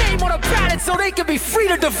the name on a ballot so they can be free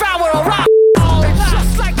to devour a rock. It's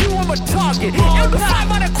just like you, I'm a target. Ill-defined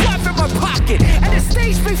by the quaff in my pocket. And the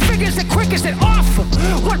stage big figures the quickest and awesome.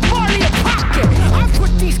 What more in your pocket? I put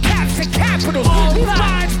these caps in capitals. These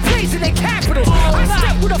lines blazing in capitals. I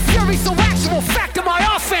step with a fury so actual fact of my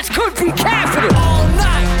offense could be capital. All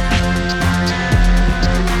night.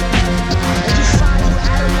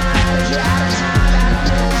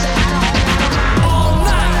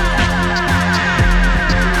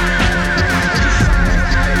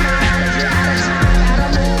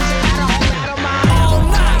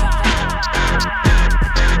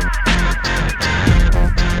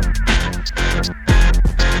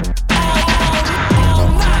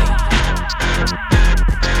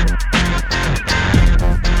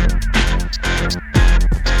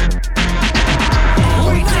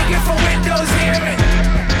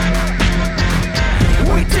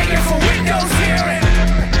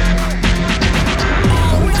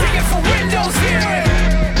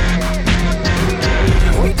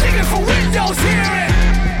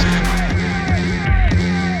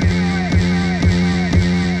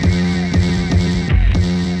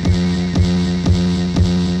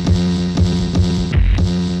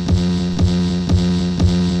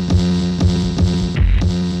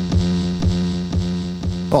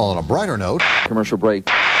 Well, on a brighter note, commercial break.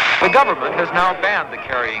 The government has now banned the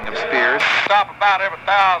carrying of spears. Stop about every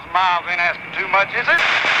 1,000 miles ain't asking too much, is it?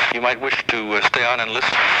 You might wish to stay on and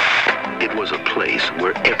listen. It was a place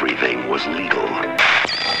where everything was legal.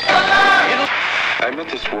 I met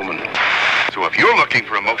this woman. So if you're looking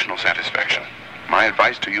for emotional satisfaction, my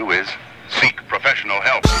advice to you is seek professional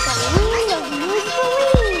help.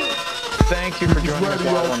 Thank you for joining us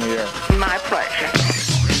live on the air. My pleasure.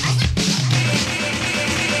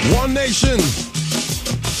 One nation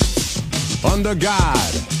under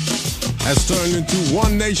God has turned into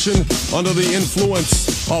one nation under the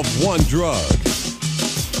influence of one drug.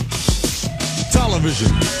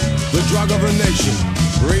 Television, the drug of the nation.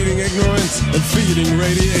 breeding ignorance and feeding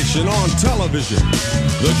radiation on television.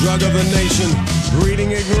 The drug of the nation,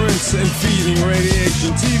 breeding ignorance and feeding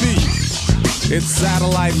radiation. TV, its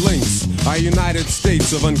satellite links our United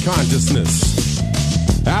States of unconsciousness.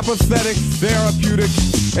 Apathetic, therapeutic,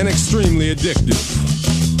 and extremely addictive.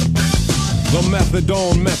 The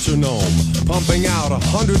methadone metronome, pumping out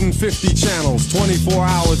 150 channels 24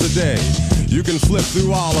 hours a day. You can flip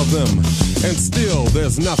through all of them, and still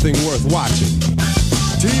there's nothing worth watching.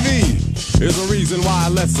 TV is a reason why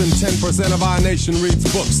less than 10% of our nation reads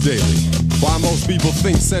books daily. Why most people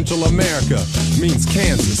think Central America means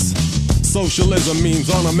Kansas. Socialism means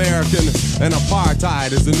un-American, and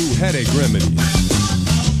apartheid is the new headache remedy.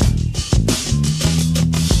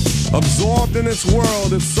 Absorbed in its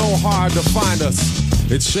world, it's so hard to find us.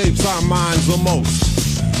 It shapes our minds the most.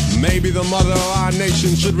 Maybe the mother of our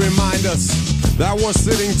nation should remind us that we're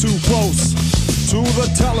sitting too close to the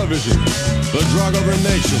television, the drug of the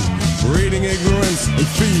nation, breeding ignorance and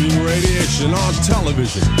feeding radiation on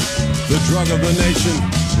television. The drug of the nation,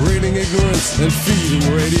 breeding ignorance and feeding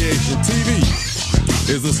radiation. TV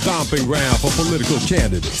is a stomping ground for political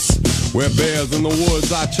candidates, where bears in the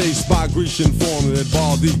woods are chased by Grecian-formulated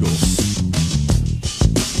bald eagles.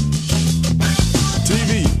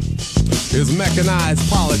 TV is mechanized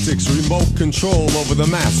politics, remote control over the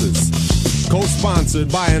masses,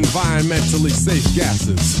 co-sponsored by environmentally safe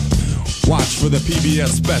gases. Watch for the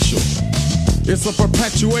PBS special. It's a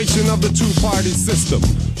perpetuation of the two-party system,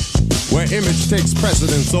 where image takes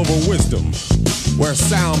precedence over wisdom, where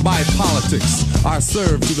soundbite politics are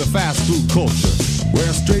served to the fast food culture,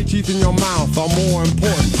 where straight teeth in your mouth are more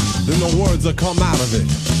important than the words that come out of it.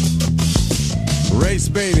 Race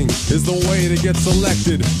baiting is the way to get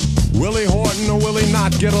selected. Will he Horton or will he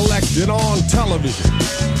not get elected on television?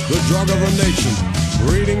 The drug of the nation,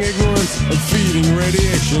 breeding ignorance and feeding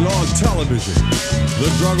radiation on television.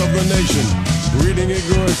 The drug of the nation, breeding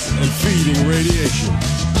ignorance and feeding radiation.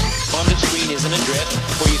 On the screen is an address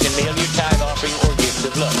where you can mail your tithe offering or gift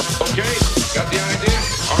of love. Okay, got the idea?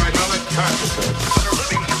 All right, now let's concentrate. They're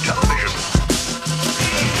living through television.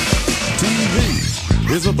 TV,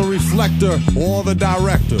 is it the reflector or the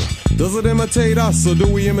director? Does it imitate us or do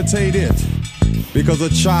we imitate it? Because a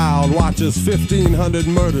child watches 1,500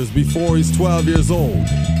 murders before he's 12 years old.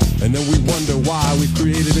 And then we wonder why we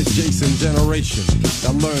created a Jason generation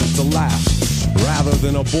that learns to laugh rather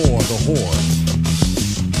than abhor the horror.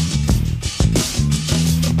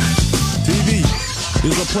 TV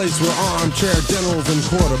is a place where armchair generals and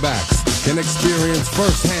quarterbacks can experience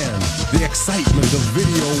firsthand the excitement of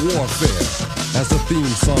video warfare as the theme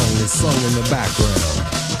song is sung in the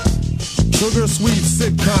background. Sugar-sweet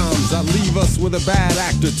sitcoms that leave us with a bad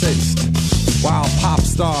actor taste, while pop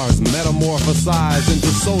stars metamorphosize into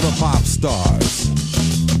soda pop stars.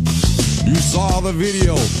 You saw the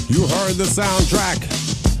video, you heard the soundtrack.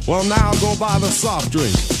 Well, now go buy the soft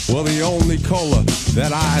drink. Well, the only cola that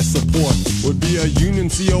I support would be a Union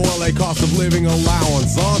COLA cost of living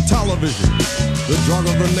allowance on television. The drug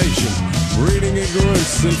of the nation, breeding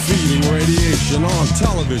ignorance and feeding radiation on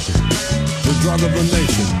television. The drug of the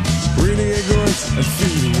nation, breeding ignorance and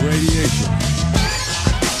feeding radiation.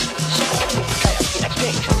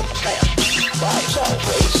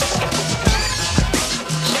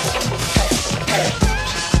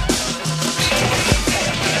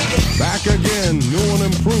 Back again, new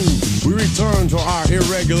and improved, we return to our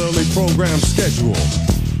irregularly programmed schedule,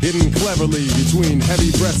 hidden cleverly between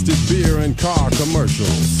heavy-breasted beer and car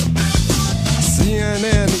commercials.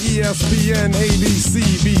 CNN, ESPN, ABC,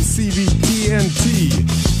 BCB,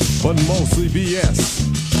 TNT, but mostly BS.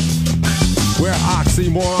 Where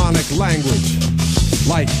oxymoronic language,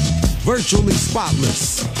 like virtually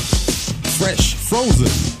spotless, fresh,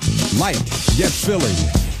 frozen, light yet filling,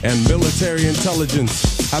 and military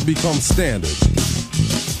intelligence have become standard.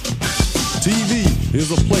 TV is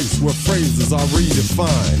a place where phrases are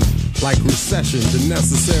redefined, like recession to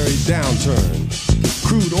necessary downturn,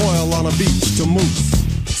 crude oil on a beach to moose,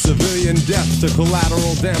 civilian death to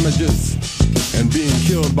collateral damages, and being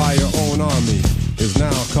killed by your own army is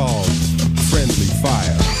now called friendly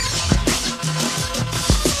fire.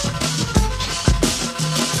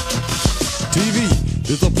 TV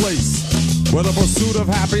is a place where the pursuit of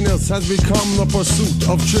happiness has become the pursuit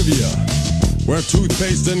of trivia, where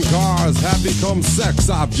toothpaste and cars have become sex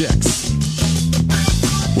objects,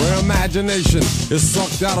 where imagination is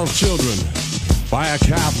sucked out of children by a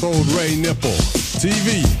cathode ray nipple.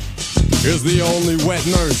 TV is the only wet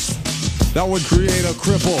nurse that would create a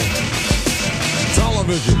cripple.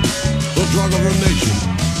 Television, the drug of the nation,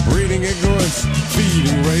 breeding ignorance,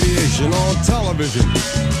 feeding radiation on television.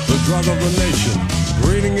 The drug of the nation,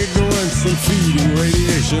 breeding ignorance and feeding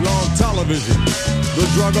radiation on television. The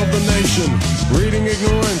drug of the nation, breeding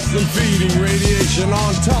ignorance and feeding radiation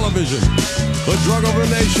on television. The drug of the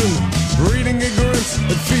nation, breeding ignorance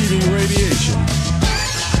and feeding radiation.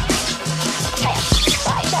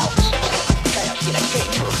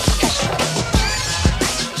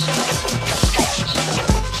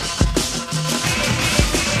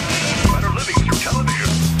 Better living through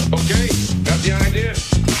television. Okay, got the idea?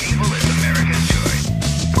 Evil is America's joy.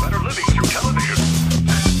 Better living through television.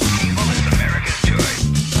 Evil is America's joy.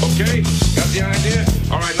 Okay, got the idea?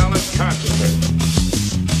 All right, now let's concentrate.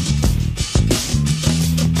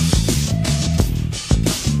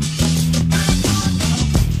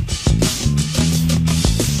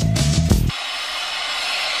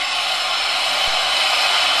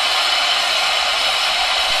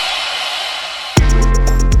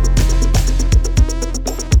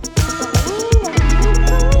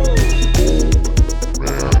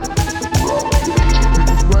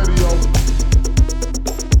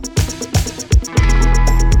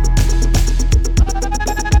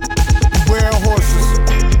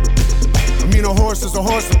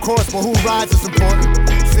 But who rides is important.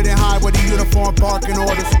 Sitting high with the uniform barking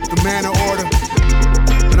orders, the man of order.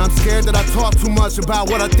 And I'm scared that I talk too much about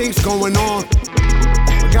what I think's going on.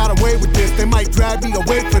 I got away with this, they might drag me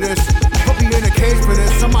away for this. Put me in a cage for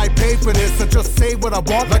this, I might pay for this. Or just say what I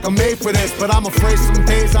want like I'm made for this. But I'm afraid some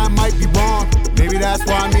days I might be wrong. Maybe that's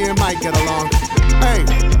why me and Mike get along. Hey,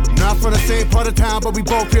 not from the same part of town, but we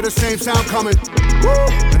both hear the same sound coming. Woo!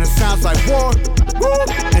 And it sounds like war. Woo!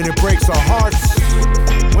 And it breaks our hearts.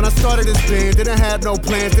 When I started this band, didn't have no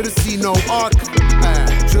plans, didn't see no arc.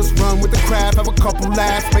 Just run with the crowd, have a couple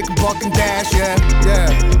laughs, make a buck and dash, yeah.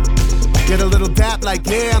 Get a little dap like,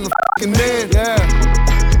 yeah, I'm the f***ing man, yeah.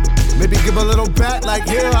 Maybe give a little back like,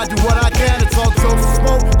 yeah, I do what I can. It's all jokes and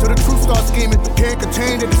smoke till the truth starts scheming. Can't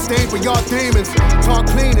contain the disdain for your demons. Talk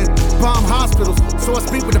cleaning, bomb hospitals, so I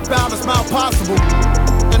speak with the foulest mouth possible.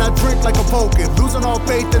 And I drink like a Vulcan, losing all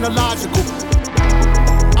faith in the logical.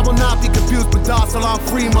 I will not be confused with docile, I'm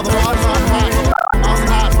free, motherfucker. I'm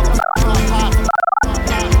hot.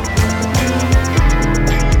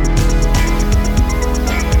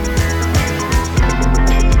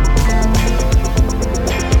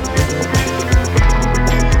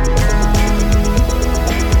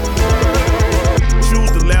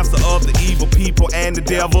 Choose the lesser of the evil people and the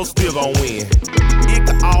devil still gon' win. It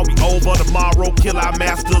could all be over tomorrow, kill our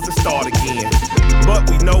masters and start again. But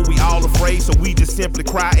we know we all afraid, so we just simply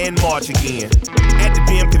cry and march again. At the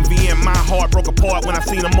damn convene, my heart broke apart when I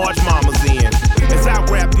seen the March Mamas in. As I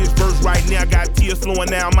rap this verse right now, got tears flowing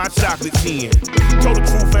down my chocolate chin. Told the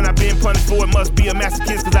truth and I've been punished for it, must be a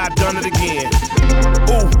masochist cause I've done it again.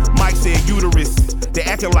 Ooh, Mike said uterus. They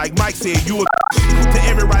acting like Mike said you a bitch. To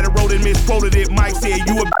every writer wrote and misquoted it, Mike said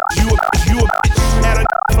you a bitch, you a bitch, you a bitch. Had a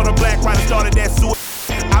for the black writer started that suicide.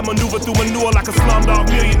 I maneuver through manure like a slumdog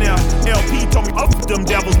millionaire. LP told me, up with them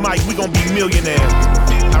devils, Mike, we gon' be millionaires.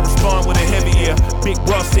 I respond with a heavy ear. Big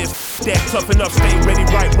Russ says, that tough enough, stay ready,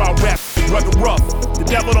 right, raw rap, rugged rough. The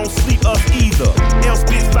devil don't sleep us either. L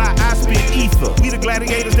spits fire, I spit ether. We the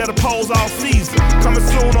gladiators that oppose all season. Coming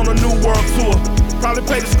soon on a new world tour. Probably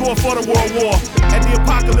play the score for the World War. At the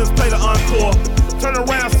apocalypse, play the encore. Turn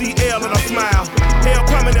around, see L and I smile. Hell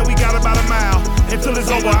coming and we got about a mile. Until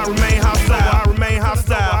it's over, I remain hostile. I remain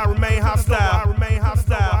hostile. I remain hostile. I remain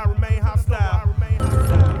hostile. I remain hostile.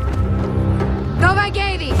 Nova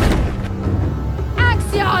Gedi.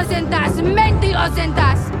 Axio osentas, menti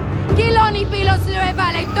osentas. Kiloni pilos lue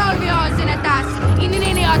vale tolvio osenetas.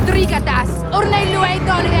 Ininini odrikatas. Urnei lue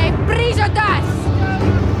dolge prisotas.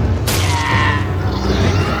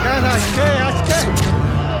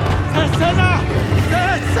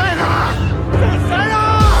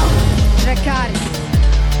 Recare.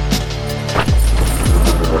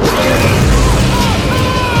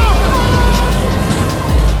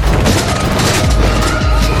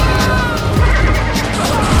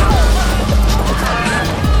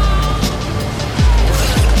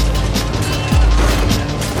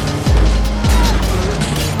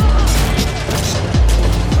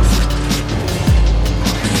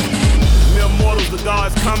 The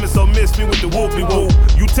God's coming, so miss me with the whoopie-woo.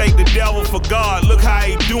 You take the devil for God, look how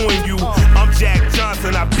he doing you. I'm Jack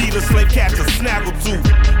Johnson, I beat a slave catcher, snaggletooth.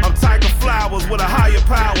 I'm Tiger Flowers with a higher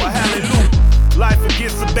power, hallelujah. Life will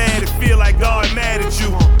get so bad, it feel like God mad at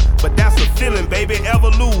you. But that's a feeling, baby, ever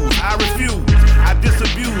lose. I refuse, I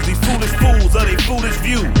disabuse these foolish fools of their foolish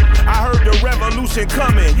view. I heard the revolution revolution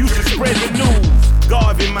coming, you should spread the news.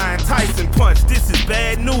 Garvey, Mine, Tyson punch, this is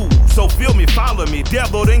bad news. So feel me, follow me,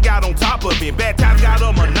 devil then got on top of me. Bad times got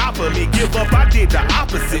a monopoly, give up, I did the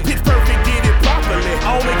opposite. Pitch perfect, did it properly,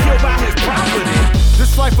 only killed by his property.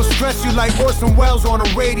 This life will stress you like Orson Welles on the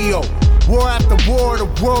radio. War after war, the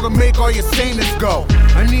world will make all your saneness go.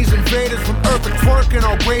 And these invaders from Earth are twerking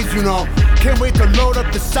our graves, you know. Can't wait to load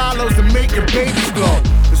up the silos and make your babies glow.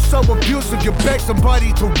 It's so abusive, you beg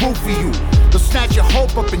somebody to root for you. They'll snatch your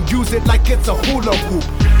hope up and use it like it's a hula hoop.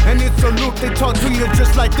 And it's a loop, they talk to you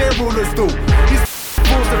just like their rulers do. These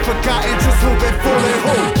fools have forgotten just who they fooling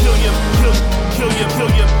who. Kill you, kill you,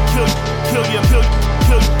 kill you, kill you, kill you,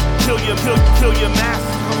 kill you, kill you, kill your mask.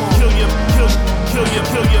 Kill you, kill you,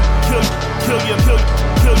 kill you, kill you,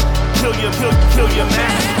 kill you, kill your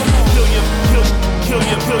mask. Kill you, kill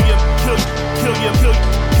you, kill you, kill you, kill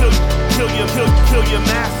you, kill your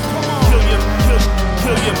mask. Kill you,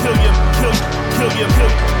 kill you, kill you,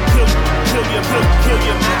 kill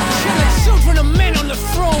your mask. Killing children of men on the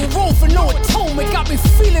throne, roll for no atonement. Got me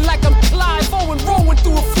feeling like I'm Clive Owen, rolling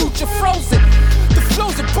through a future frozen. The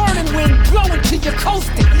flows of burning wind blowing till you're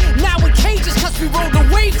coasting. Now in cages cause we rode the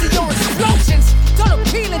waves of your explosions. Done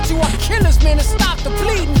appealing to our killers, man, to stop the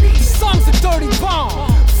bleeding. These songs are dirty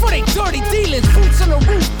bomb for they dirty dealings. Boots on the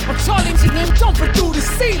roof, I'm challenging them, dumping through the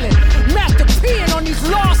ceiling. Master peeing on these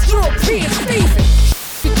lost Europeans, thieving.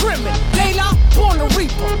 The Grimmin, Layla, born a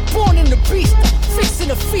reaper, born in the beast,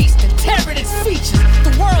 fixing a feast and tearing its features.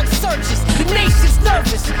 The world searches, the nation's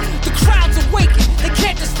nervous, the crowd's awakened, they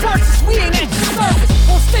can't disperse us, we ain't at your service.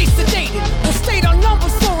 Won't stay sedated, won't state our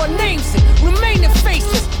numbers or our names it, remaining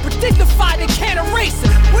faceless, but dignified they can't erase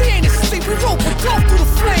us. We ain't asleep, we rope a dope through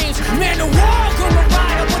the flames. Man, the wall gonna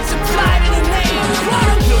ride on what's implied in the name.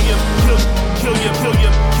 Kill you, kill you, kill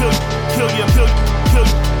you, kill you,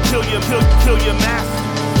 kill you, kill your mask.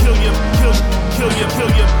 Kill you, kill you,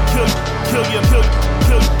 kill you, kill you,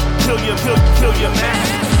 kill your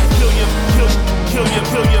mask. Kill you, kill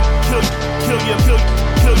you, kill you, kill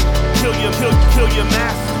you, kill your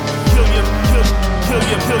mask. Kill you,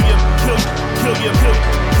 kill you,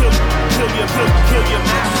 kill you, kill your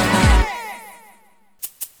mask.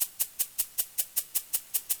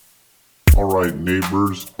 Alright,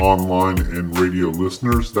 neighbors, online, and radio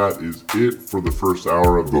listeners, that is it for the first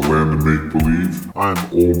hour of The Land of Make-Believe. I'm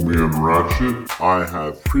Old Man Ratchet. I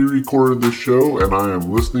have pre-recorded this show, and I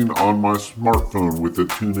am listening on my smartphone with the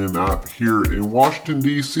TuneIn app here in Washington,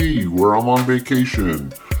 D.C., where I'm on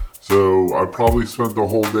vacation. So I probably spent the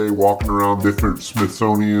whole day walking around different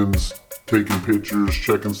Smithsonians, taking pictures,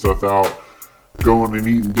 checking stuff out, going and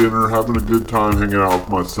eating dinner, having a good time hanging out with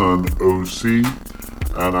my son, O.C.,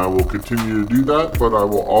 and I will continue to do that, but I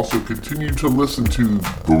will also continue to listen to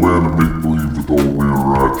The Land of Make-Believe with Old Man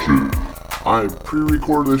Ratchet. I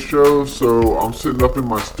pre-recorded this show, so I'm sitting up in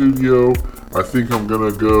my studio. I think I'm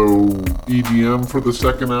gonna go EDM for the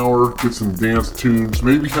second hour, get some dance tunes,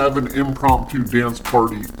 maybe have an impromptu dance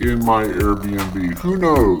party in my Airbnb. Who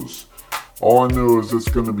knows? All I know is it's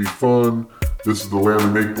gonna be fun. This is The Land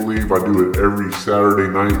of Make-Believe. I do it every Saturday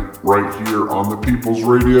night right here on the People's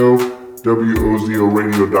Radio.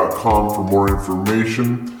 WOZOradio.com for more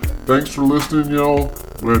information. Thanks for listening, y'all.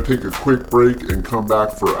 I'm going to take a quick break and come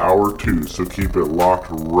back for hour 2, so keep it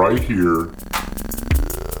locked right here.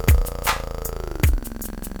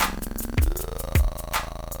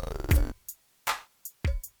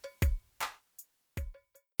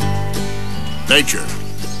 Nature.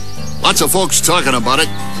 Lots of folks talking about it.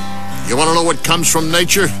 You want to know what comes from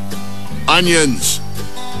nature? Onions.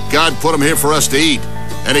 God put them here for us to eat.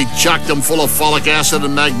 And he chocked them full of folic acid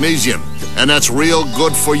and magnesium. And that's real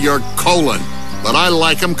good for your colon. But I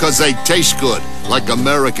like them because they taste good, like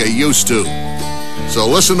America used to. So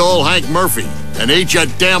listen to old Hank Murphy and eat your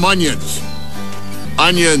damn onions.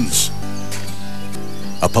 Onions.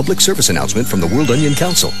 A public service announcement from the World Onion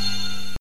Council.